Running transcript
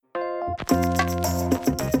Hello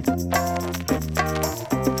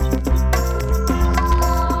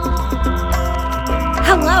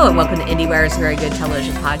and welcome to IndieWire's Very Good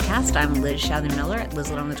Television Podcast. I'm Liz Shatner-Miller at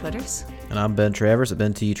Lizlet on the Twitters. And I'm Ben Travers at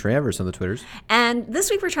Ben T. Travers on the Twitters. And this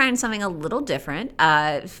week we're trying something a little different.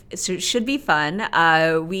 So it should be fun.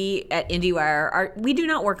 We at IndieWire, we do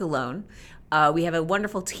not work alone. We have a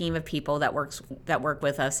wonderful team of people that work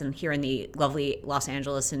with us and here in the lovely Los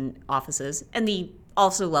Angeles offices and the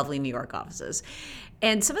also lovely New York offices.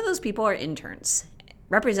 And some of those people are interns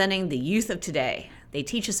representing the youth of today. They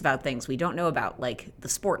teach us about things we don't know about, like the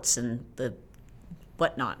sports and the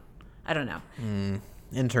whatnot. I don't know.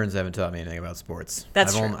 Interns haven't taught me anything about sports.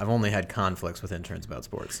 That's true. I've only had conflicts with interns about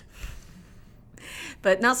sports.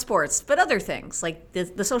 But not sports, but other things, like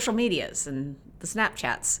the social medias and the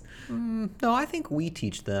Snapchats. No, I think we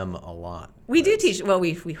teach them a lot. We do teach. Well,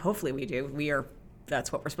 we hopefully we do. That's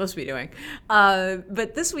what we're supposed to be doing.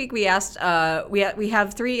 But this week we asked. We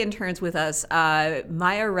have three interns with us: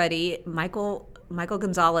 Maya Reddy, Michael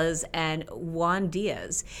Gonzalez, and Juan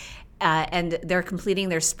Diaz. And they're completing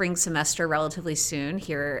their spring semester relatively soon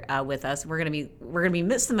here with us. We're gonna be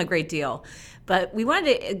miss them a great deal, but we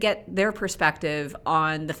wanted to get their perspective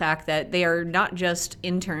on the fact that they are not just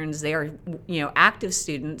interns; they are active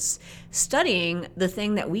students studying the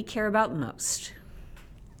thing that we care about most.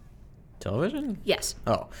 Television? Yes.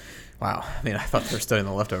 Oh, wow. I mean, I thought they were studying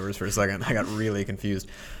The Leftovers for a second. I got really confused.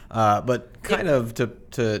 But kind of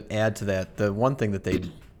to add to that, the one thing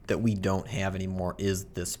that we don't have anymore is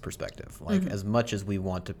this perspective. Like, as much as we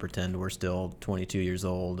want to pretend we're still 22 years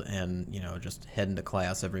old and, just heading to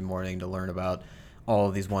class every morning to learn about all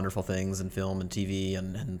of these wonderful things in film and TV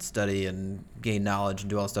and study and gain knowledge and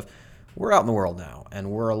do all this stuff, we're out in the world now,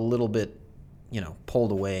 and we're a little bit,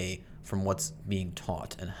 pulled away from what's being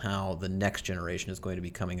taught and how the next generation is going to be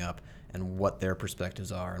coming up and what their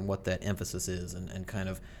perspectives are and what that emphasis is and kind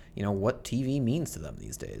of, what TV means to them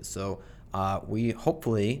these days. So we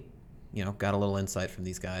hopefully, got a little insight from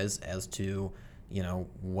these guys as to,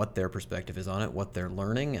 what their perspective is on it, what they're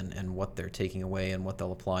learning and what they're taking away and what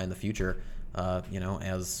they'll apply in the future,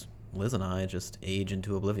 as Liz and I just age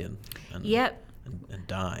into oblivion and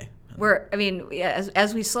die.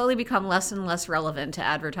 As we slowly become less and less relevant to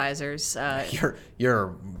advertisers.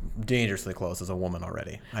 You're dangerously close as a woman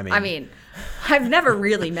already. I mean, I've never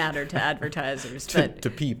really mattered to advertisers, to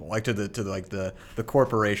people, like to the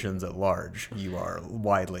corporations at large. You are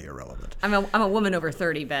widely irrelevant. I'm a woman over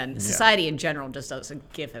 30, Ben. Society in general just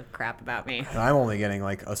doesn't give a crap about me. And I'm only getting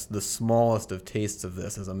the smallest of tastes of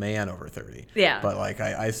this as a man over 30. Yeah. But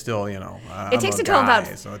I still, it takes until about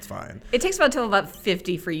so it's fine. It takes until about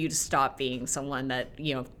 50 for you to stop being someone that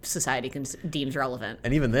society deems relevant.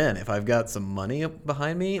 And even then, if I've got some money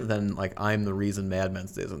behind me, then I'm the reason Mad Men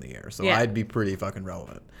stays on the air. So I'd be pretty fucking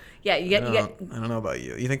relevant. Yeah, I don't know about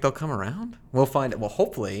you. You think they'll come around? We'll find it. Well,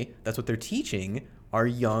 hopefully that's what they're teaching our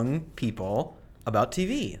young people about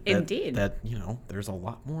TV. Indeed. That there's a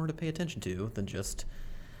lot more to pay attention to than just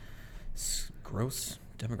gross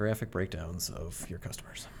demographic breakdowns of your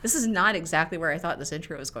customers. This is not exactly where I thought this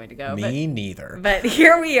intro was going to go. Me neither. But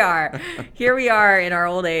here we are. Here we are in our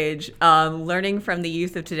old age, learning from the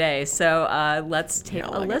youth of today. So let's take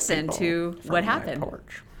a listen to what happened.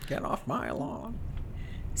 Get off my lawn.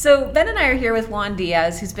 So Ben and I are here with Juan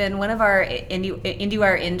Diaz, who's been one of our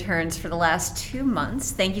IndieWire interns for the last 2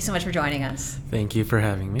 months. Thank you so much for joining us. Thank you for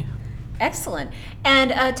having me. Excellent.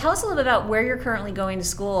 And tell us a little bit about where you're currently going to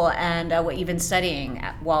school and what you've been studying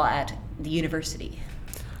while at the university.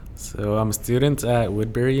 So I'm a student at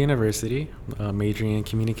Woodbury University, majoring in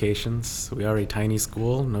communications. We are a tiny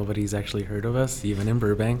school. Nobody's actually heard of us, even in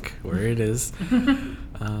Burbank, where it is.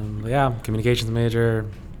 Communications major,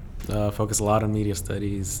 focus a lot on media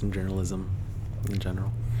studies and journalism in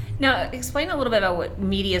general. Now, explain a little bit about what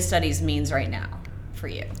media studies means right now for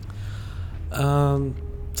you.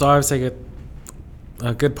 So I would say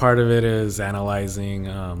a good part of it is analyzing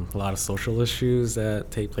a lot of social issues that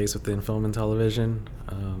take place within film and television.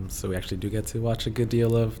 So we actually do get to watch a good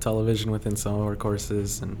deal of television within some of our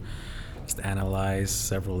courses and just analyze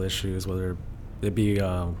several issues, whether it be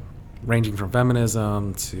ranging from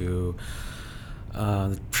feminism to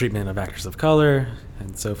the treatment of actors of color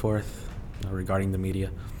and so forth regarding the media.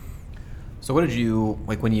 So what did you,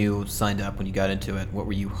 when you signed up, when you got into it, what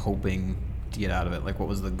were you hoping to get out of it? What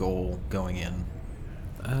was the goal going in?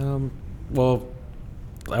 I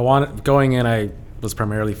was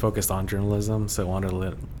primarily focused on journalism, so I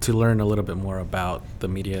wanted to learn a little bit more about the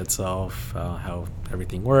media itself, how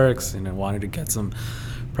everything works, and I wanted to get some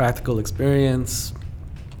practical experience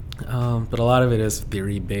But a lot of it is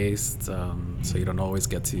theory based, so you don't always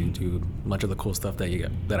get to do much of the cool stuff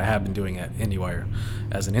that I have been doing at IndieWire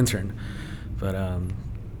as an intern. But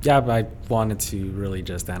yeah, I wanted to really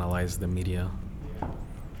just analyze the media.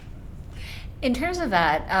 In terms of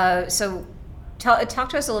that, so talk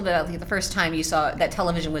to us a little bit about the first time you saw that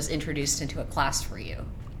television was introduced into a class for you.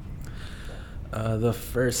 The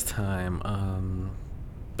first time,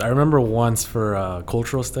 I remember once for a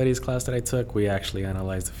cultural studies class that I took, we actually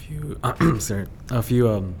analyzed a few,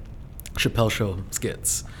 Chappelle Show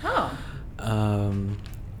skits. Oh.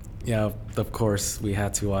 Yeah, of course, we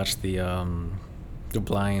had to watch the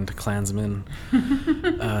Blind Klansman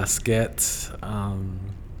skit.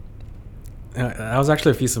 That was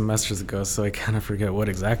actually a few semesters ago, so I kind of forget what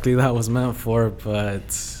exactly that was meant for,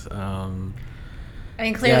 but I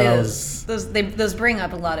mean, clearly yeah, those bring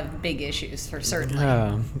up a lot of big issues for certainly.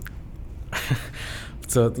 Yeah.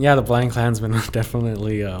 So yeah, the Blind Klansman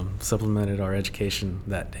definitely supplemented our education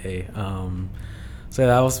that day. So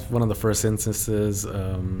that was one of the first instances.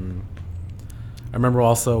 I remember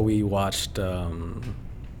also we watched a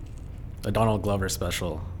Donald Glover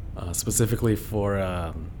special, specifically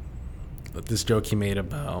for this joke he made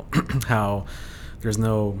about how there's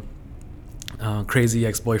no crazy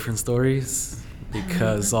ex-boyfriend stories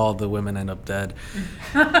because all the women end up dead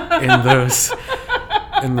in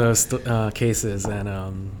those cases.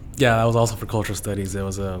 And yeah, that was also for cultural studies. It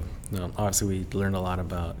was obviously we learned a lot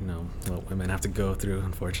about what women have to go through,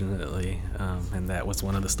 unfortunately, and that was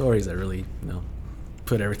one of the stories that really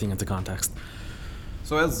put everything into context.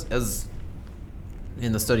 So as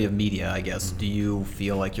in the study of media, I guess, do you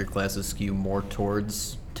feel like your classes skew more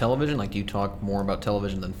towards television? Like, do you talk more about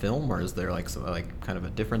television than film, or is there like some kind of a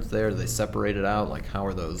difference there? Do they separate it out? Like, how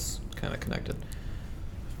are those kind of connected?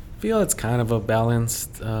 I feel it's kind of a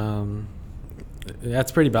balanced.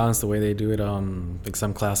 It's pretty balanced the way they do it. Like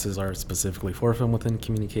some classes are specifically for film within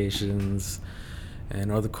communications,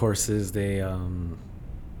 and other courses they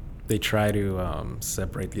try to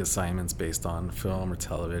separate the assignments based on film or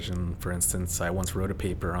television. For instance, I once wrote a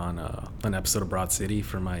paper on an episode of Broad City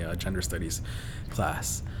for my gender studies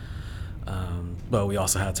class. But we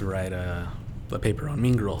also had to write a paper on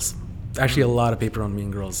Mean Girls. Actually, a lot of paper on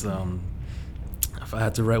Mean Girls. If I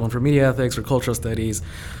had to write one for media ethics or cultural studies,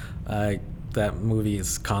 that movie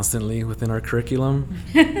is constantly within our curriculum.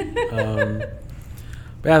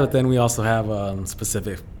 But then we also have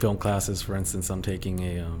specific film classes. For instance, I'm taking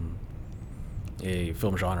a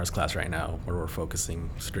film genres class right now where we're focusing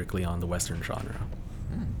strictly on the Western genre.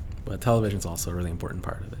 But television's also a really important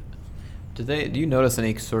part of it. Do you notice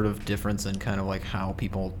any sort of difference in kind of like how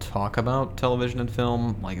people talk about television and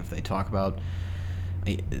film? Like if they talk about,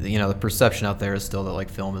 the perception out there is still that like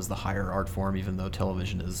film is the higher art form, even though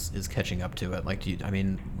television is catching up to it. Like,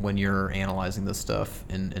 when you're analyzing this stuff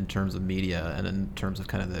in terms of media and in terms of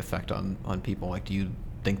kind of the effect on people, like, do you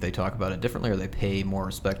think they talk about it differently, or they pay more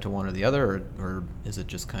respect to one or the other, or is it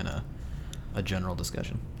just kind of a general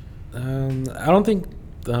discussion? I don't think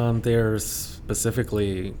they're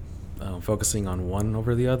specifically focusing on one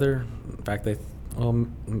over the other. In fact,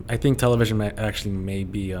 I think television may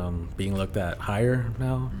be being looked at higher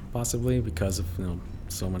now, possibly because of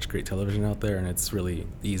so much great television out there, and it's really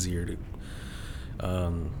easier to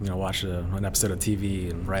watch an episode of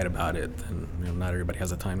TV and write about it. And not everybody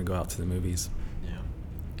has the time to go out to the movies. Yeah.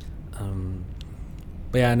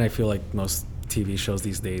 But yeah, and I feel like most TV shows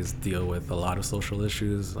these days deal with a lot of social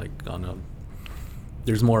issues. Like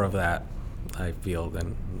there's more of that, I feel,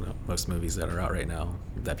 than most movies that are out right now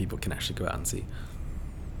that people can actually go out and see.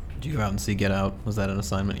 Did you go out and see Get Out? Was that an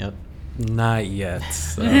assignment yet? Not yet,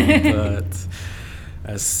 but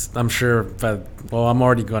as I'm sure. I'm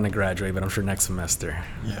already going to graduate, but I'm sure next semester.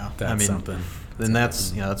 Yeah, that's something. Then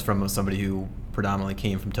that's from somebody who predominantly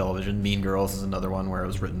came from television. Mean Girls is another one where it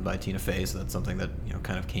was written by Tina Fey, so that's something that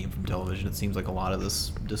kind of came from television. It seems like a lot of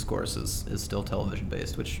this discourse is still television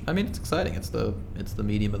based, which it's exciting. It's the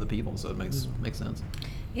medium of the people, so it makes sense.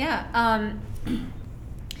 Yeah.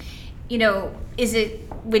 Is it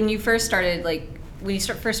when you first started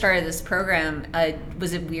first started this program?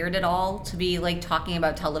 Was it weird at all to be talking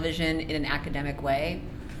about television in an academic way?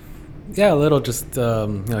 Yeah, a little. Just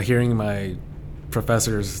hearing my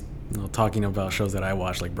professors talking about shows that I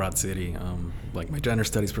watch, like Broad City. Like my gender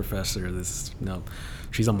studies professor,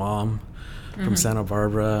 she's a mom from Santa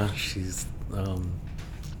Barbara. She's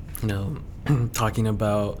talking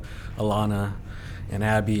about Alana and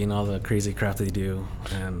Abby and all the crazy crap they do,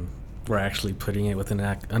 and we're actually putting it within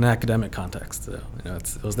an academic context. So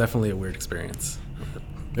it was definitely a weird experience,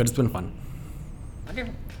 but it's been fun.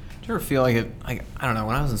 Wonderful. Do you ever feel like it? I don't know.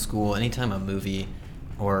 When I was in school, anytime a movie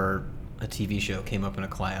or a TV show came up in a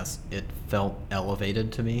class, it felt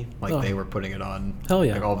elevated to me. Like Oh. they were putting it on. Hell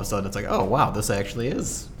yeah. Like all of a sudden, it's like, oh wow, this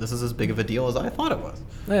is as big of a deal as I thought it was.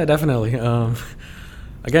 Yeah, definitely.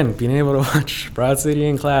 Again, being able to watch Broad City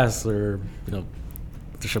in class, or the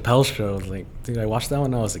Chappelle Show, like, dude, I watched that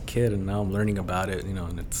when I was a kid, and now I'm learning about it,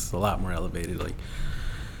 and it's a lot more elevated. Like,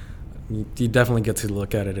 you definitely get to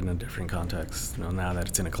look at it in a different context, now that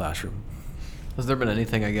it's in a classroom. Has there been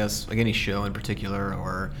anything, I guess, like any show in particular,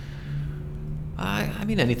 or I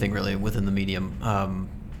mean anything really within the medium,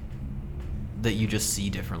 that you just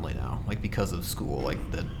see differently now, like because of school, like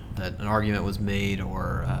that an argument was made,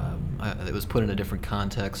 or it was put in a different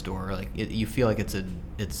context, or like you feel like it's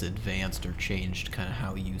advanced or changed kind of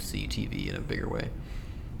how you see TV in a bigger way?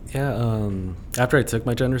 Yeah, after I took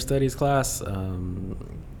my gender studies class,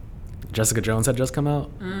 Jessica Jones had just come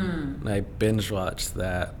out. And I binge watched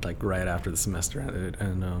that like right after the semester ended,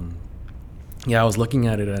 and I was looking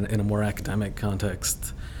at it in a more academic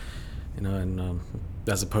context, and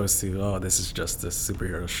as opposed to, oh, this is just a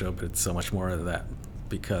superhero show, but it's so much more of that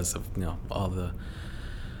because of all the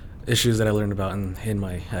issues that I learned about in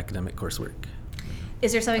my academic coursework.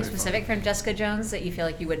 Is there something specific from Jessica Jones that you feel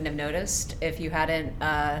like you wouldn't have noticed if you hadn't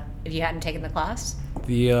taken the class?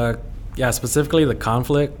 Specifically the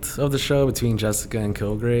conflict of the show between Jessica and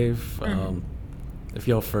Kilgrave. I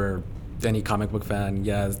feel for any comic book fan,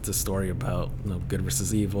 it's a story about good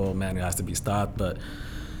versus evil, man who has to be stopped. But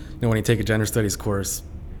when you take a gender studies course,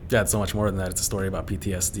 it's so much more than that. It's a story about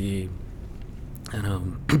PTSD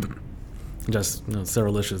and just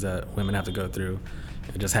several issues that women have to go through.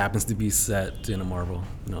 It just happens to be set in a Marvel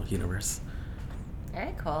universe.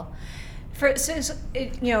 Very cool.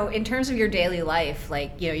 In terms of your daily life,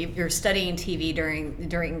 like you're studying TV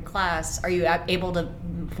during class. Are you able to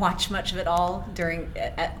watch much of it all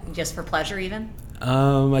just for pleasure, even?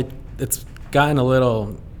 It's gotten a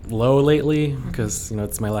little low lately because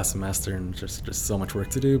it's my last semester and just so much work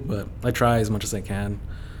to do. But I try as much as I can.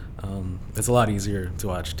 It's a lot easier to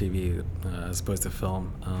watch TV as opposed to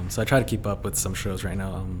film. So I try to keep up with some shows right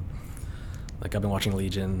now. Like I've been watching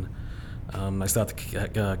Legion. I still have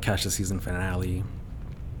to catch the season finale.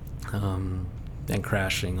 And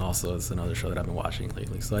Crashing also is another show that I've been watching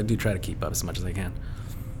lately. So I do try to keep up as much as I can.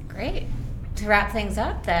 Great. To wrap things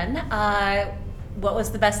up then, what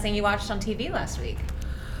was the best thing you watched on TV last week?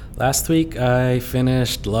 Last week I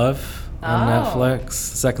finished Love on Netflix.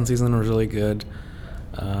 Second season was really good.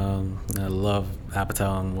 I love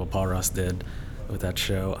Apatow and what Paul Russ did with that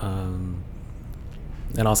show.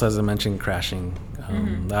 And also, as I mentioned, Crashing.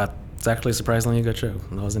 That's actually a surprisingly good show.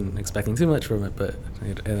 I wasn't expecting too much from it, but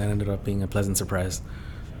it ended up being a pleasant surprise.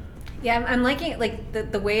 Yeah, I'm liking it. Like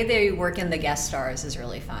the way they work in the guest stars is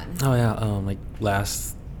really fun. Oh yeah,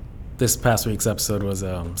 this past week's episode was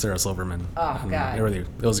Sarah Silverman. Oh God, it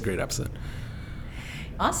was a great episode.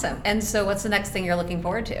 Awesome. And so, what's the next thing you're looking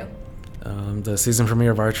forward to? The season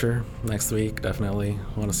premiere of Archer next week. Definitely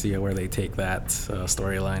want to see where they take that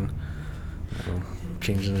storyline,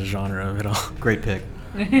 changing the genre of it all. Great pick.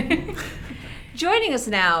 Joining us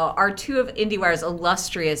now are two of IndieWire's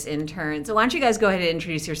illustrious interns. So why don't you guys go ahead and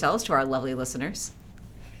introduce yourselves to our lovely listeners?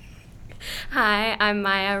 Hi, I'm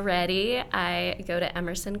Maya Reddy. I go to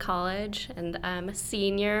Emerson College, and I'm a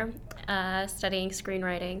senior studying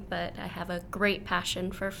screenwriting, but I have a great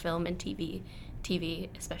passion for film and TV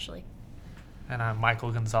especially. And I'm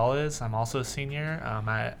Michael Gonzalez. I'm also a senior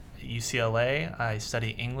at UCLA. I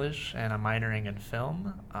study English, and I'm minoring in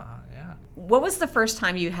film. What was the first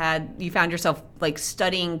time you found yourself like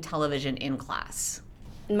studying television in class?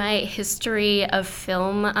 In my history of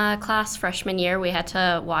film class freshman year, we had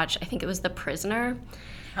to watch, I think it was The Prisoner.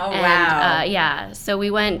 Oh, wow. Yeah, so we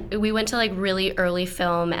went to like really early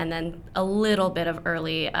film and then a little bit of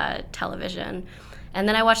early television. And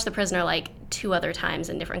then I watched The Prisoner like 2 other times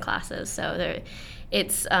in different classes. So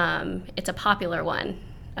it's a popular one,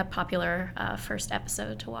 a popular first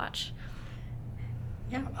episode to watch.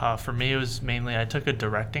 Yeah. For me, it was mainly I took a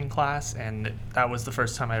directing class, and that was the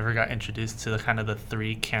first time I ever got introduced to the kind of the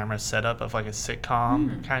 3-camera setup of like a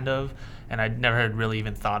sitcom kind of, and I never had really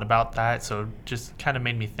even thought about that. So it just kind of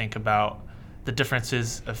made me think about the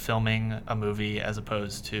differences of filming a movie as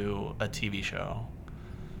opposed to a TV show.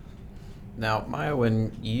 Now, Maya,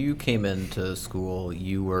 when you came into school, were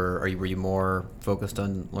you more focused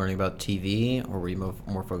on learning about TV, or were you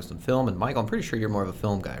more focused on film? And Michael, I'm pretty sure you're more of a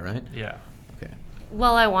film guy, right? Yeah. Okay.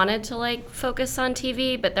 Well, I wanted to like focus on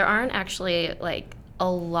TV, but there aren't actually like a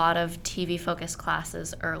lot of TV focused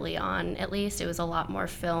classes early on. At least it was a lot more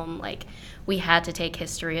film. Like we had to take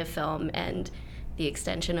history of film and the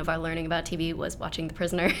extension of our learning about TV was watching The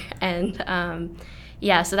Prisoner. And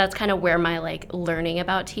yeah, so that's kind of where my like learning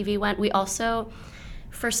about TV went. We also,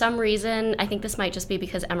 for some reason, I think this might just be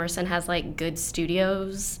because Emerson has like good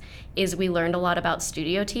studios, is we learned a lot about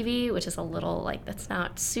studio TV, which is a little like, that's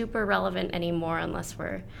not super relevant anymore unless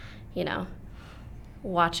we're, you know,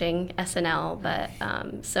 watching SNL. But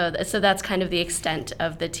so that's kind of the extent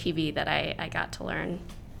of the TV that I got to learn.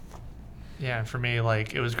 Yeah, and for me,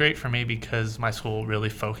 like, it was great for me because my school really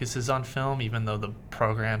focuses on film, even though the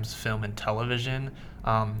program's film and television.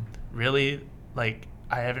 Really, like,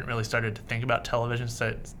 I haven't really started to think about television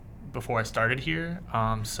before I started here.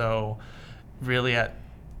 So really at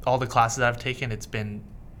all the classes I've taken, it's been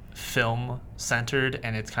film centered,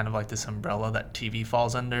 and it's kind of like this umbrella that TV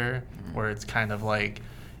falls under, where it's kind of like,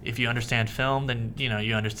 if you understand film, then, you know,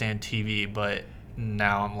 you understand TV. But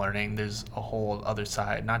now I'm learning there's a whole other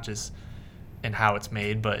side, not just in how it's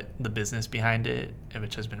made, but the business behind it,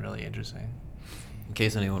 which has been really interesting. In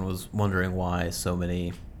case anyone was wondering why so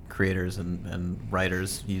many creators and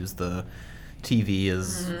writers use the TV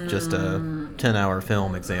as just a 10-hour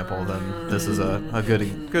film example, then this is a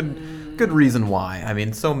good reason why. I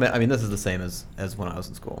mean, this is the same as when I was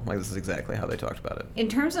in school. Like, this is exactly how they talked about it. In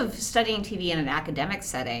terms of studying TV in an academic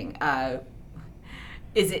setting,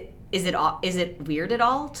 is it weird at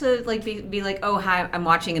all to like be like, oh hi, I'm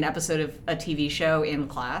watching an episode of a TV show in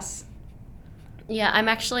class? Yeah,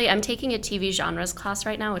 I'm taking a TV genres class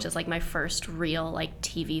right now, which is like my first real like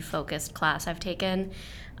TV focused class I've taken.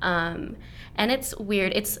 And it's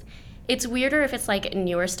weird. It's weirder if it's like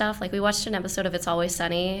newer stuff. Like, we watched an episode of It's Always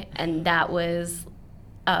Sunny, and that was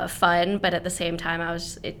fun, but at the same time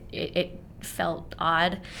it felt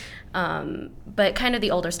odd. But kind of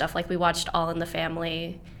the older stuff, like we watched All in the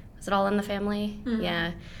Family. Was it All in the Family? Mm-hmm.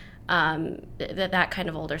 Yeah. That kind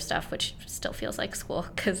of older stuff, which still feels like school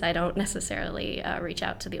because I don't necessarily reach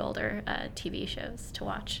out to the older TV shows to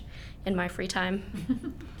watch in my free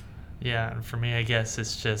time. Yeah, and for me, I guess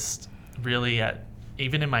it's just really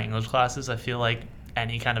even in my English classes, I feel like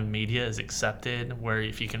any kind of media is accepted, where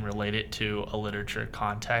if you can relate it to a literature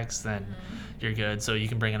context, then you're good. So you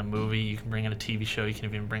can bring in a movie, you can bring in a TV show, you can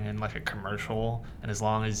even bring in like a commercial, and as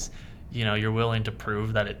long as you're willing to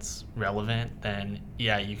prove that it's relevant, then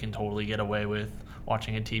yeah, you can totally get away with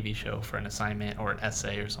watching a TV show for an assignment or an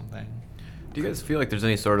essay or something. Do you guys feel like there's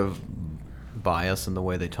any sort of bias in the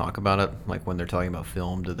way they talk about it? Like, when they're talking about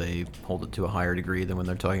film, do they hold it to a higher degree than when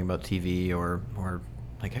they're talking about TV, or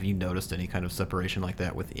like, have you noticed any kind of separation like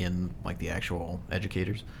that within like the actual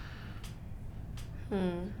educators?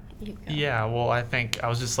 Yeah, well, I think I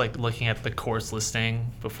was just like looking at the course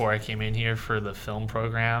listing before I came in here for the film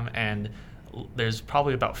program, and there's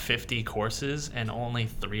probably about 50 courses, and only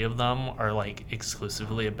 3 of them are like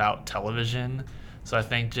exclusively about television. So I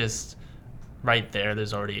think just right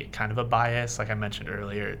there's already kind of a bias. Like I mentioned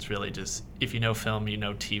earlier, it's really just, if you know film, you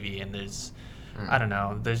know TV, and I don't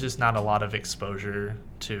know, there's just not a lot of exposure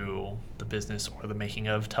to the business or the making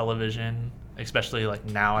of television, especially like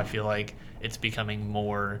now. I feel like it's becoming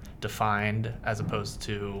more defined as opposed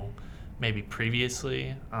to maybe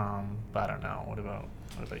previously. But I don't know. What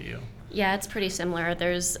about you? Yeah, it's pretty similar.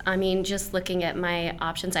 Just looking at my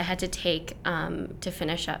options, I had to take, to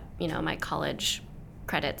finish up, my college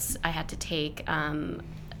credits, I had to take, it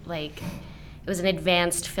was an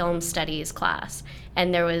advanced film studies class,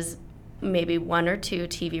 and there was maybe 1 or 2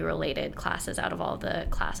 TV-related classes out of all the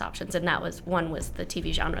class options, and one was the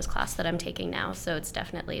TV genres class that I'm taking now. So it's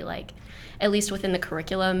definitely like, at least within the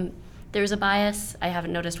curriculum, there's a bias. I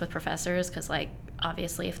haven't noticed with professors, because like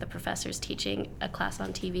obviously if the professor's teaching a class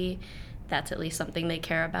on TV, that's at least something they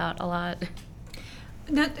care about a lot.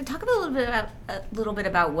 Now, talk a little bit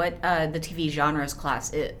about what the TV genres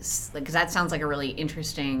class is, because that sounds like a really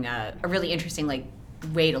interesting like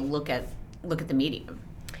way to look at the medium.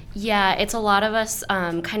 Yeah, it's a lot of us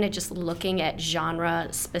kind of just looking at genre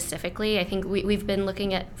specifically. I think we've been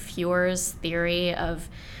looking at Feuer's theory of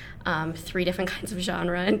 3 different kinds of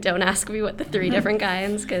genre, and don't ask me what the 3 different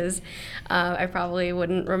kinds, because I probably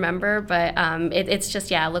wouldn't remember. But it's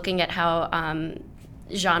just, looking at how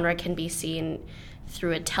genre can be seen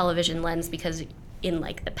through a television lens, because in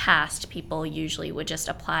like the past, people usually would just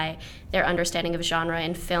apply their understanding of genre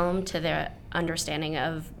in film to their understanding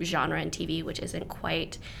of genre in TV, which isn't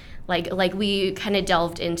quite like we kind of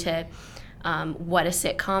delved into what a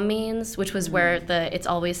sitcom means, which was where the It's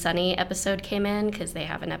Always Sunny episode came in, because they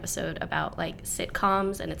have an episode about like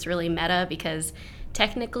sitcoms, and it's really meta because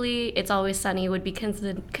technically It's Always Sunny would be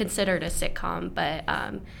considered a sitcom, but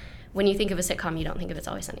when you think of a sitcom, you don't think of It's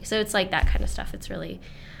Always Sunny. So it's like that kind of stuff. It's really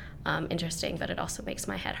interesting, but it also makes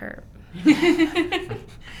my head hurt.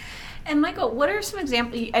 And Michael, what are some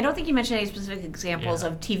examples? I don't think you mentioned any specific examples Yeah.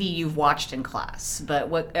 of TV you've watched in class, but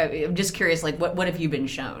what I'm just curious, like what have you been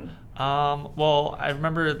shown? Well, I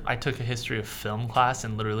remember I took a history of film class,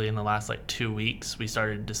 and literally in the last like 2 weeks, we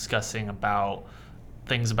started discussing about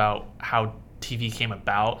things about how TV came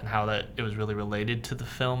about and how that it was really related to the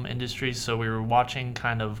film industry. So we were watching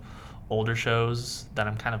kind of older shows that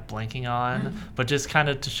I'm kind of blanking on, but just kind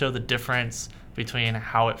of to show the difference between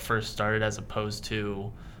how it first started as opposed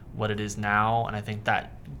to what it is now. And I think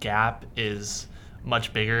that gap is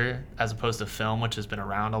much bigger as opposed to film, which has been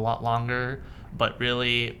around a lot longer, but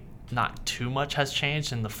really not too much has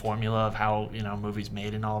changed in the formula of how, you know, movies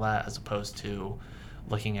made and all that, as opposed to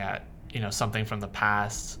looking at, you know, something from the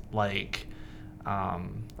past, like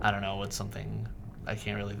I don't know, what's something I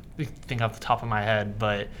can't really think off the top of my head,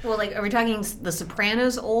 but Well, like, are we talking The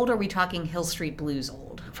Sopranos old, or are we talking Hill Street Blues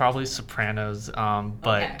old? probably Sopranos,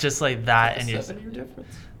 but Okay. just like that. And you 7-year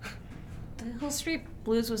difference. The Hill Street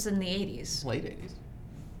Blues was in the 80s. Late 80s.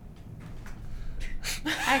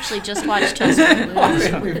 I actually just watched Hill Street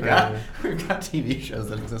Blues. we've got TV shows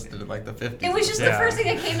that existed in like the 50s. It was just the Yeah. first thing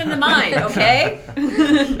that came into mind, okay?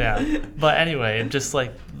 yeah, but anyway, just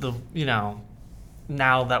like the, you know,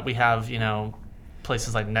 now that we have, you know,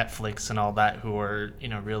 places like Netflix and all that who are, you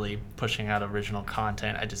know, really pushing out original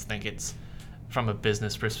content, I just think it's, from a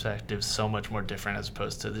business perspective, so much more different as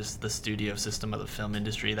opposed to the studio system of the film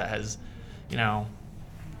industry that has, you know,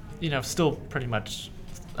 still pretty much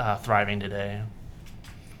thriving today.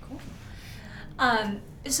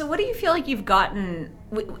 So what do you feel like you've gotten,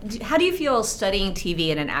 how do you feel studying TV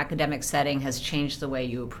in an academic setting has changed the way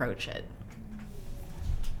you approach it?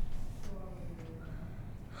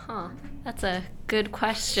 Huh. That's a good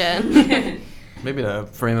question. Maybe to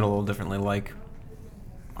frame it a little differently, like,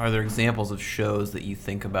 are there examples of shows that you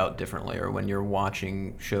think about differently, or when you're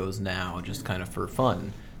watching shows now, just kind of for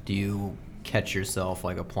fun, do you catch yourself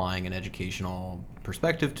like applying an educational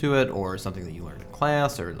perspective to it, or something that you learned in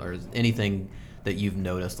class, or anything that you've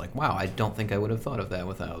noticed, like, wow, I don't think I would have thought of that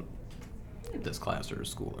without this class or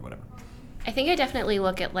school or whatever? I think I definitely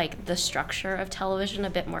look at like the structure of television a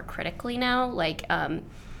bit more critically now, like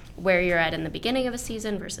where you're at in the beginning of a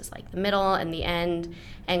season versus like the middle and the end,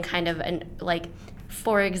 and kind of like,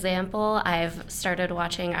 for example, I've started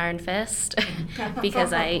watching Iron Fist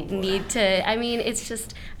because I need to. I mean, it's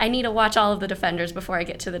just I need to watch all of the Defenders before I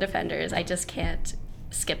get to the Defenders. I just can't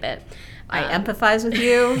skip it. I empathize with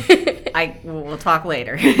you. We'll talk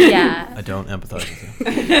later. Yeah. I don't empathize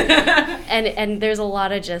with you. And there's a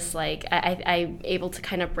lot of just like I'm able to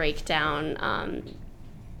kind of break down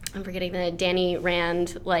I'm forgetting the Danny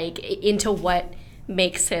Rand, like into what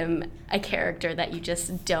makes him a character that you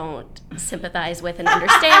just don't sympathize with and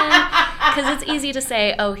understand, because it's easy to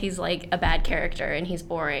say, oh, he's like a bad character and he's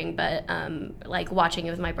boring, but like watching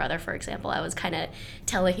it with my brother, for example, I was kind of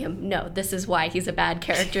telling him, no, this is why he's a bad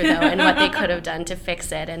character though, and what they could have done to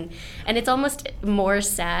fix it, and it's almost more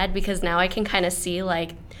sad because now I can kind of see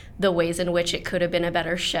like the ways in which it could have been a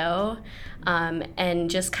better show, and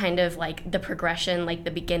just kind of like the progression, like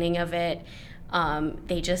the beginning of it.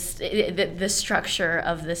 They just the structure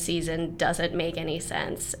of the season doesn't make any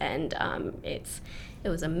sense, and it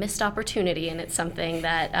was a missed opportunity, and it's something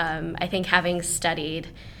that I think, having studied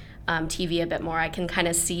TV a bit more, I can kind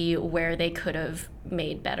of see where they could have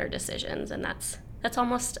made better decisions, and that's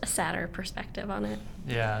almost a sadder perspective on it.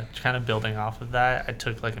 Yeah, kind of building off of that, I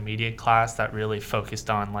took like a media class that really focused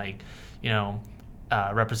on like, you know,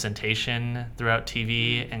 representation throughout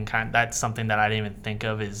TV, and that's something that I didn't even think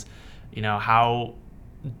of is, you know, how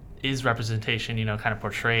is representation, you know, kind of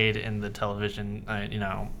portrayed in the television, you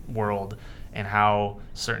know, world, and how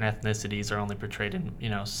certain ethnicities are only portrayed in, you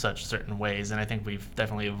know, such certain ways. And I think we've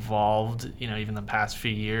definitely evolved, you know, even the past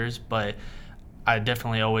few years, but I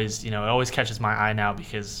definitely always, you know, it always catches my eye now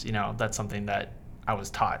because, you know, that's something that I was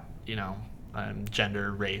taught, you know,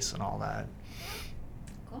 gender, race, and all that.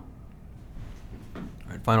 Cool. All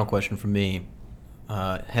right, final question from me.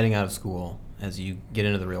 Heading out of school, as you get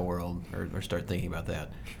into the real world or start thinking about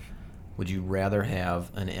that, would you rather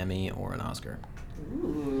have an Emmy or an Oscar?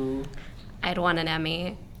 Ooh. I'd want an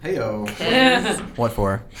Emmy. Hey-o. What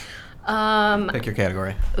for? Pick your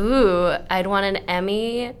category. I'd want an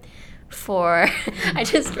Emmy for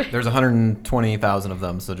There's 120,000 of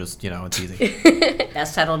them, so just, you know, it's easy.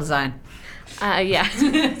 Best title design. yeah.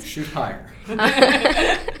 Shoot higher.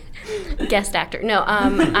 Guest actor. No,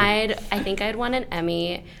 I think I'd want an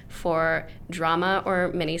Emmy for drama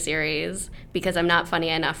or miniseries, because I'm not funny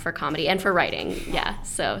enough for comedy, and for writing. Yeah,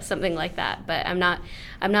 so something like that. But I'm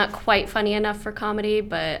not quite funny enough for comedy,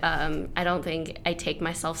 but I don't think I take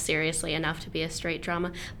myself seriously enough to be a straight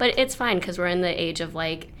drama. But it's fine because we're in the age of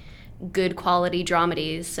like good quality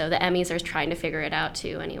dramedies. So the Emmys are trying to figure it out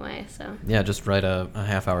too anyway. So Yeah, just write a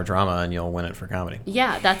half-hour drama and you'll win it for comedy.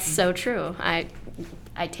 yeah, that's so true. I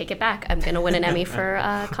take it back. I'm going to win an Emmy for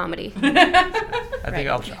comedy. I think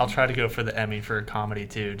I'll try to go for the Emmy for comedy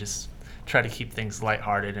too. Just try to keep things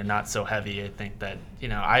lighthearted and not so heavy. I think that,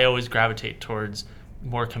 I always gravitate towards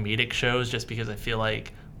more comedic shows just because I feel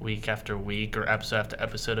like week after week or episode after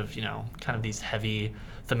episode of, kind of these heavy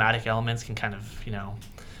thematic elements can kind of,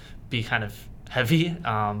 be kind of heavy.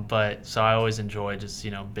 But so I always enjoy just,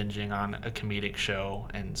 binging on a comedic show.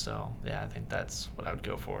 And so, yeah, I think that's what I would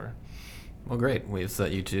go for. Well, great. We've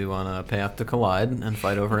set you two on a path to collide and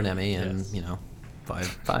fight over an Emmy in, Yes.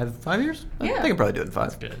 5 years? Yeah. I can probably do it in 5.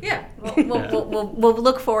 That's good. Yeah, we'll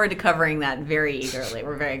look forward to covering that very eagerly.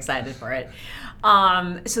 We're very excited for it.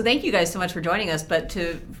 So thank you guys so much for joining us. But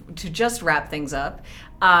to just wrap things up,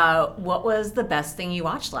 what was the best thing you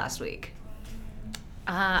watched last week?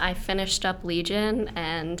 I finished up Legion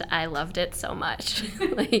and I loved it so much.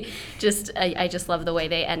 I just love the way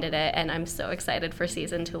they ended it, and I'm so excited for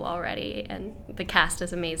season 2 already. And the cast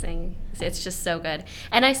is amazing. It's just so good.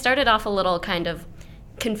 And I started off a little kind of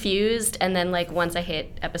confused, and then once I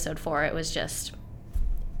hit episode 4, it was just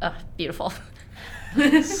beautiful.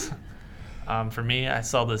 For me, I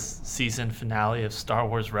saw this season finale of Star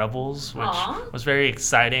Wars Rebels, which Aw. was very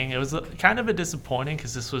exciting. It was kind of a disappointing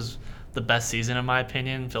because this was the best season, in my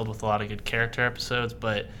opinion, filled with a lot of good character episodes,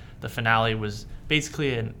 but the finale was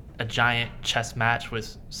basically a giant chess match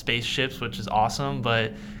with spaceships, which is awesome,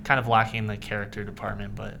 but kind of lacking in the character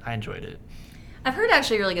department, but I enjoyed it. I've heard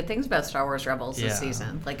actually really good things about Star Wars Rebels this Yeah.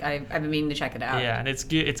 season. I've been meaning to check it out. Yeah, and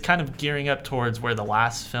it's kind of gearing up towards where the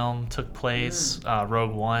last film took place,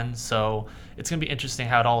 Rogue One, so it's going to be interesting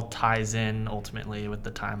how it all ties in ultimately with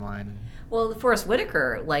the timeline. Well, Forrest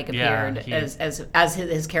Whitaker appeared he- as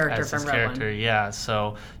his character As from his Rogue character, One. yeah.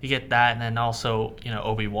 So you get that, and then also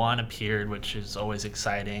Obi-Wan appeared, which is always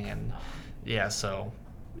exciting, and yeah. So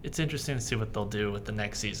it's interesting to see what they'll do with the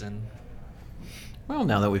next season. Well,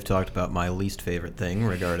 now that we've talked about my least favorite thing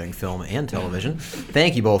regarding film and television,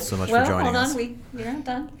 thank you both so much Well, for joining hold us. on, we're not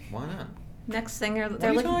done. Why not? Next thing they're are you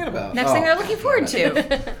looking talking about? Next Oh. thing they're looking forward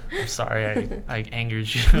to. I'm sorry, I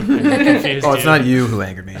angered you. I confused Oh, it's you. not you who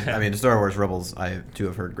angered me. I mean, Star Wars Rebels, I too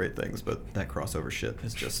have heard great things, but that crossover shit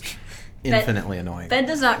is just infinitely annoying. Ben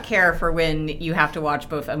does not care for when you have to watch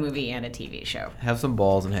both a movie and a TV show. Have some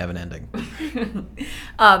balls and have an ending.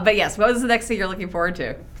 But yes, what was the next thing you're looking forward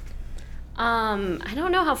to? I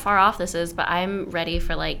don't know how far off this is, but I'm ready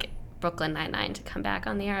for Brooklyn Nine-Nine to come back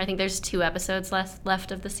on the air. I think there's 2 episodes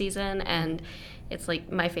left of the season, and it's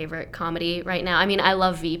my favorite comedy right now. I mean, I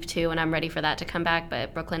love Veep too, and I'm ready for that to come back,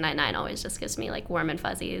 but Brooklyn Nine-Nine always just gives me warm and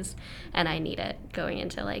fuzzies, and I need it going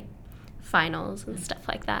into finals and stuff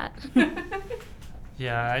like that.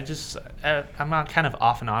 Yeah, I'm not kind of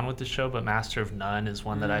off and on with the show, but Master of None is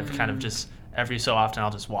one that I've kind of just every so often I'll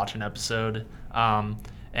just watch an episode,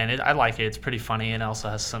 and I like it. It's pretty funny, and also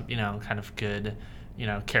has some kind of good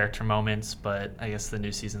character moments. But I guess the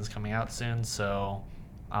new season's coming out soon, so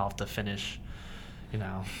I'll have to finish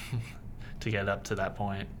to get up to that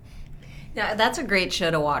point. Yeah, that's a great show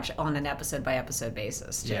to watch on an episode by episode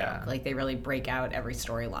basis too. Yeah. They really break out every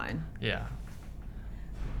storyline. Yeah.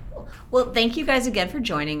 Well, thank you guys again for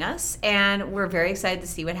joining us, and we're very excited to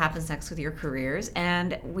see what happens next with your careers,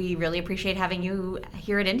 and we really appreciate having you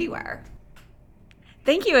here at IndieWire.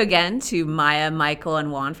 Thank you again to Maya, Michael,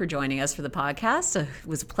 and Juan for joining us for the podcast. It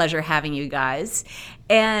was a pleasure having you guys.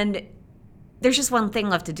 And there's just one thing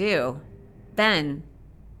left to do. Ben,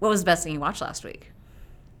 what was the best thing you watched last week?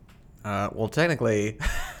 Well, technically,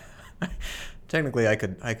 I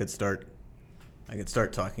could start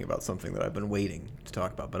talking about something that I've been waiting to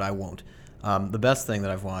talk about, but I won't. The best thing that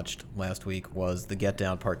I've watched last week was The Get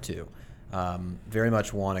Down Part 2. Very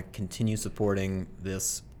much want to continue supporting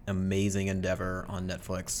this amazing endeavor on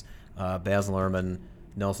Netflix. Baz Luhrmann,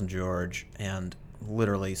 Nelson George, and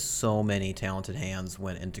literally so many talented hands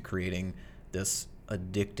went into creating this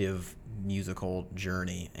addictive musical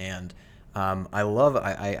journey. And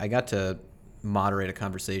I got to moderate a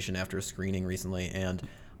conversation after a screening recently, and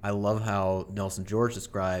I love how Nelson George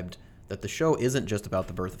described that the show isn't just about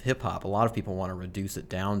the birth of hip-hop. A lot of people want to reduce it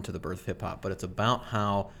down to the birth of hip-hop, but it's about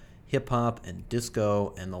how hip-hop and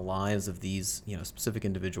disco and the lives of these specific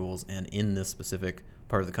individuals and in this specific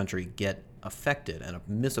part of the country get affected and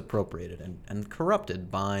misappropriated and corrupted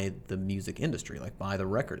by the music industry, by the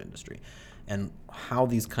record industry, and how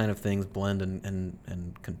these kind of things blend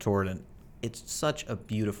and contort. And it's such a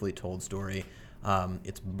beautifully told story.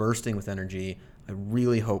 It's bursting with energy. I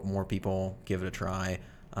really hope more people give it a try.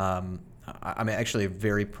 I'm actually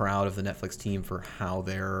very proud of the Netflix team for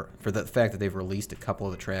the fact that they've released a couple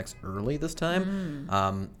of the tracks early this time.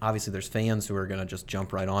 Obviously, there's fans who are going to just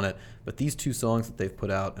jump right on it, but these 2 songs that they've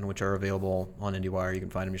put out and which are available on IndieWire, you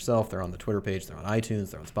can find them yourself. They're on the Twitter page, they're on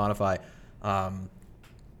iTunes, they're on Spotify.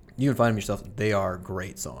 You can find them yourself. They are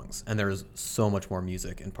great songs, and there's so much more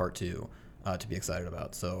music in part 2 to be excited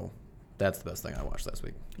about. So that's the best thing I watched last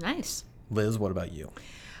week. Nice. Liz, what about you?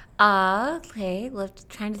 Okay,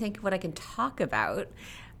 trying to think of what I can talk about,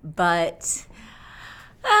 but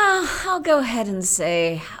I'll go ahead and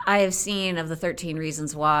say I have seen of the 13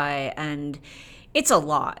 Reasons Why, and it's a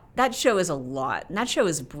lot. That show is a lot, and that show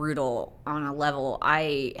is brutal on a level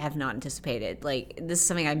I have not anticipated. Like, this is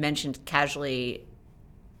something I mentioned casually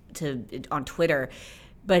on Twitter,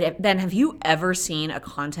 but Ben, have you ever seen a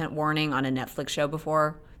content warning on a Netflix show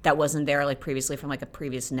before that wasn't there like previously from like a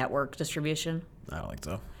previous network distribution? I don't think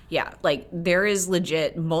so. Yeah, like there is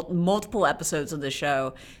legit multiple episodes of the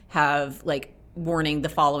show have like warning the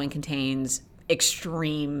following contains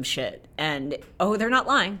extreme shit, and they're not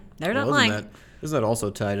lying. They're not lying. Isn't that also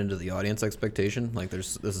tied into the audience expectation? Like,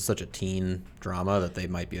 this is such a teen drama that they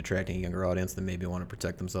might be attracting a younger audience that maybe want to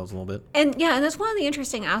protect themselves a little bit. And yeah, and that's one of the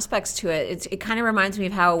interesting aspects to it. It kind of reminds me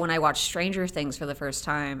of how when I watched Stranger Things for the first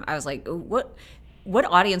time, I was like, what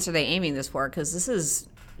audience are they aiming this for? Because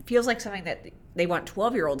feels like something that they want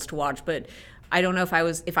 12-year-olds to watch, but I don't know if I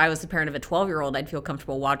was the parent of a 12-year-old, I'd feel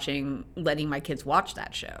comfortable letting my kids watch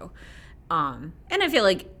that show. And I feel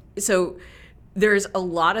like there's a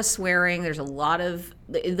lot of swearing. There's a lot of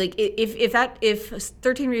like if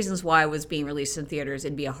 13 Reasons Why was being released in theaters,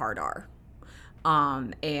 it'd be a hard R,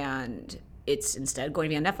 and it's instead going to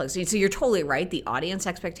be on Netflix. So you're totally right. The audience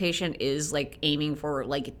expectation is like aiming for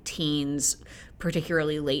like teens,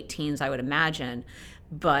 particularly late teens, I would imagine,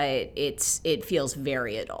 but it feels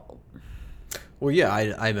very adult. Well, yeah,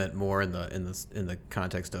 I meant more in the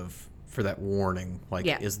context of for that warning. Like,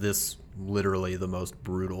 is this literally the most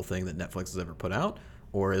brutal thing that Netflix has ever put out,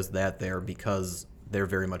 or is that there because they're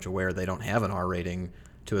very much aware they don't have an R rating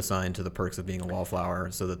to assign to The Perks of Being a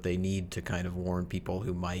Wallflower, so that they need to kind of warn people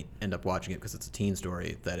who might end up watching it because it's a teen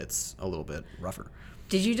story that it's a little bit rougher.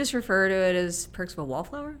 Did you just refer to it as Perks of a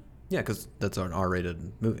Wallflower? Yeah, because that's an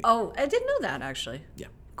R-rated movie. Oh, I didn't know that, actually. Yeah.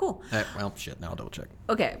 Cool. Well, shit, now I'll double check.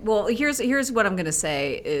 Okay, well, here's what I'm going to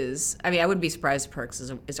say is, I mean, I wouldn't be surprised if Perks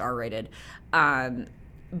is R-rated,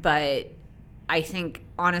 but I think,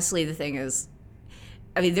 honestly, the thing is,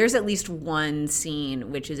 I mean, there's at least one scene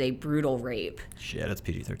which is a brutal rape. Shit, it's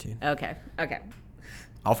PG-13. Okay.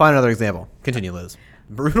 I'll find another example. Continue, Liz.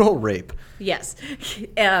 Brutal rape. Yes.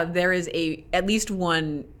 There is at least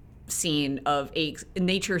one scene of a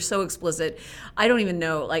nature so explicit. I don't even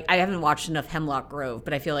know, like, I haven't watched enough Hemlock Grove,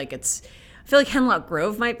 but I feel like Hemlock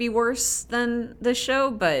Grove might be worse than this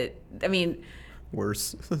show, but I mean,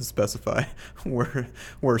 worse, specify.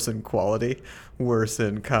 Worse in quality, worse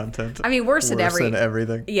in content. I mean, worse in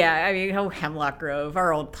everything. Yeah, I mean, Hemlock Grove,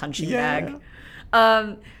 our old punching bag.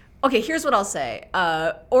 Okay, here's what I'll say.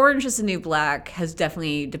 Orange is the New Black has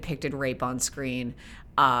definitely depicted rape on screen,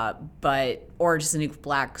 but Orange is the New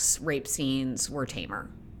Black's rape scenes were tamer,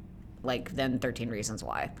 like, than 13 Reasons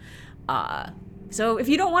Why. So if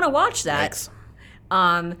you don't want to watch that, Thanks.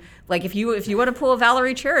 like if you want to pull a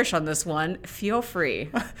Valerie Cherish on this one, feel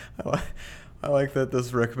free. I like that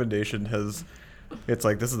this recommendation it's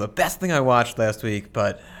like, this is the best thing I watched last week,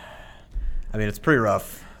 but I mean, it's pretty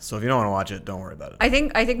rough. So if you don't want to watch it, don't worry about it. I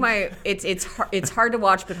think it's hard to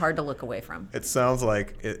watch, but hard to look away from. It sounds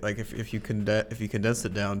like if you condense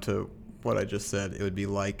it down to what I just said, it would be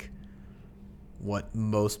like what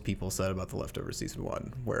most people said about The Leftovers season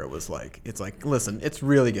 1, where it's like, listen, it's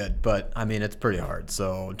really good, but I mean, it's pretty hard,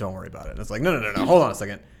 so don't worry about it. And it's like, no, hold on a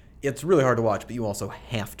second. It's really hard to watch, but you also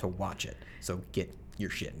have to watch it. So get your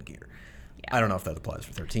shit in gear. Yeah. I don't know if that applies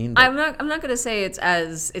for 13. But I'm not going to say it's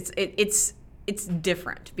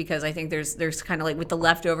different, because I think there's kind of like with The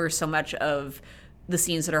Leftovers, so much of the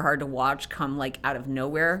scenes that are hard to watch come like out of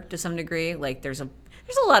nowhere to some degree. Like there's a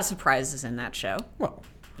lot of surprises in that show. Well,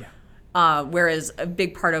 yeah. Whereas a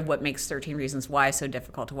big part of what makes 13 Reasons Why so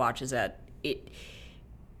difficult to watch is that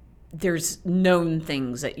there's known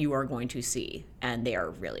things that you are going to see, and they are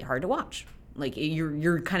really hard to watch. Like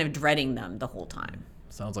you're kind of dreading them the whole time.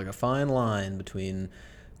 Sounds like a fine line between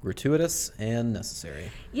gratuitous and necessary.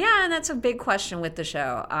 Yeah, and that's a big question with the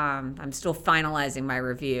show. I'm still finalizing my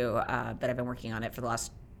review, but I've been working on it for the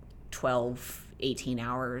last 18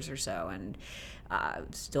 hours or so, and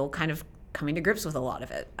still kind of coming to grips with a lot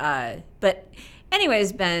of it. But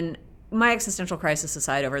anyways, Ben, my existential crisis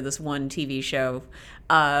aside over this one TV show,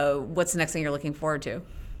 what's the next thing you're looking forward to?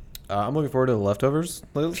 I'm looking forward to The Leftovers,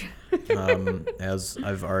 Liz. As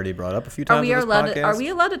I've already brought up a few times on this podcast. Are we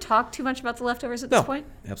allowed to talk too much about The Leftovers at this point?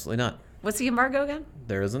 Absolutely not. What's the embargo again?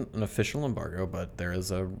 There isn't an official embargo, but there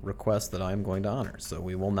is a request that I am going to honor. So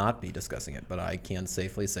we will not be discussing it. But I can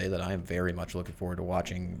safely say that I am very much looking forward to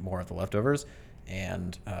watching more of The Leftovers.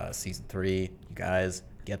 And season 3, you guys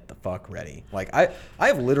get the fuck ready. Like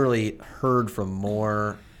I've literally heard from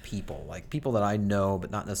more people, like people that I know,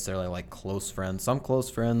 but not necessarily like close friends. Some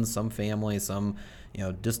close friends, some family, some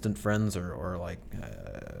distant friends or like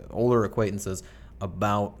older acquaintances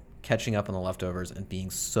about catching up on The Leftovers and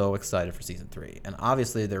being so excited for season 3. And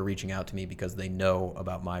obviously they're reaching out to me because they know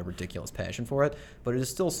about my ridiculous passion for it, but it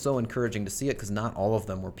is still so encouraging to see it because not all of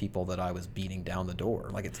them were people that I was beating down the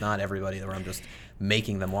door. Like, it's not everybody where I'm just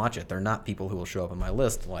making them watch it. They're not people who will show up on my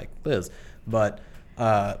list like Liz. But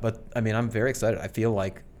I mean, I'm very excited. I feel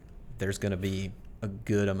like there's going to be a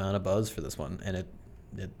good amount of buzz for this one, and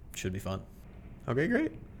it should be fun. Okay,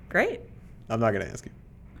 great. Great. I'm not going to ask you.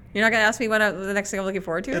 You're not going to ask me what the next thing I'm looking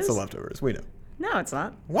forward to It's is? The Leftovers. We know. No, it's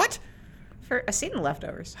not. What? I've seen The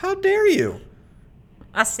Leftovers. How dare you?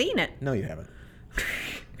 I've seen it. No, you haven't.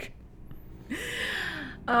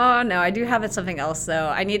 Oh, no, I do have it something else, though.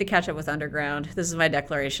 I need to catch up with Underground. This is my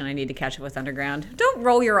declaration. I need to catch up with Underground. Don't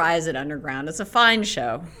roll your eyes at Underground. It's a fine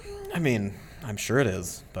show. I mean, I'm sure it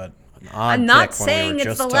is, but I'm not saying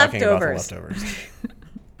it's The Leftovers.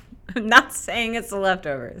 I'm not saying it's The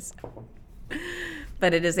Leftovers.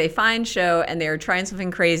 But it is a fine show, and they're trying something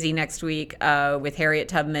crazy next week with Harriet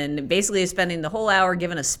Tubman, basically spending the whole hour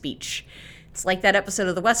giving a speech. It's like that episode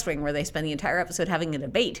of The West Wing where they spend the entire episode having a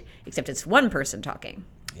debate, except it's one person talking.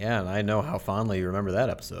 Yeah, and I know how fondly you remember that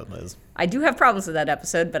episode, Liz. I do have problems with that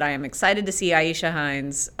episode, but I am excited to see Aisha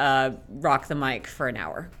Hines rock the mic for an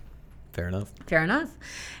hour. Fair enough. Fair enough.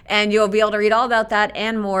 And you'll be able to read all about that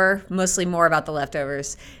and more, mostly more about The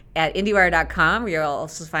Leftovers, at IndieWire.com, where you'll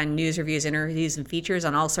also find news, reviews, interviews, and features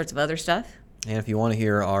on all sorts of other stuff. And if you want to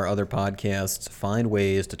hear our other podcasts, find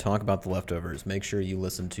ways to talk about The Leftovers, make sure you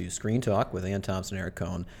listen to Screen Talk with Ann Thompson and Eric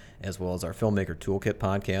Cohn, as well as our Filmmaker Toolkit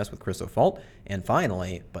podcast with Chris O'Falt. And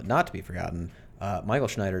finally, but not to be forgotten, Michael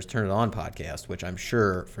Schneider's Turn It On podcast, which I'm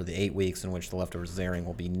sure for the 8 weeks in which The Leftovers is airing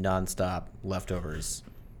will be nonstop Leftovers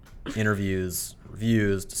interviews,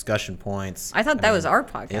 reviews, discussion points. I thought that was our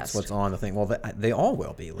podcast. It's what's on the thing. Well, they all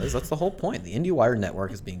will be, Liz. That's the whole point. The IndieWire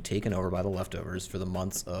network is being taken over by The Leftovers for the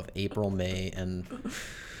months of April, May, and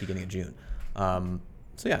beginning of June.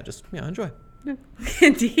 So yeah, just enjoy.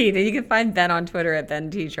 Indeed. And you can find Ben on Twitter at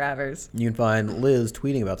Ben T. Travers. You can find Liz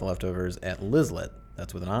tweeting about The Leftovers at Lizlet.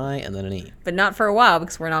 That's with an I and then an E. But not for a while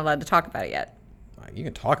because we're not allowed to talk about it yet. You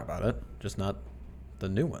can talk about it, just not the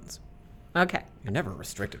new ones. Okay. You're never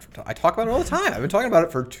restricted from I talk about it all the time. I've been talking about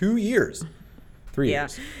it for 2 years. 3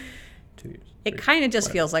 years. 2 years. It kind of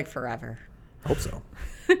just feels like forever. Hope so.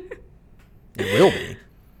 It will be.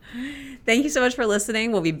 Thank you so much for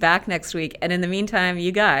listening. We'll be back next week. And in the meantime,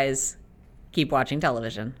 you guys, keep watching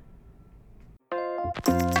television.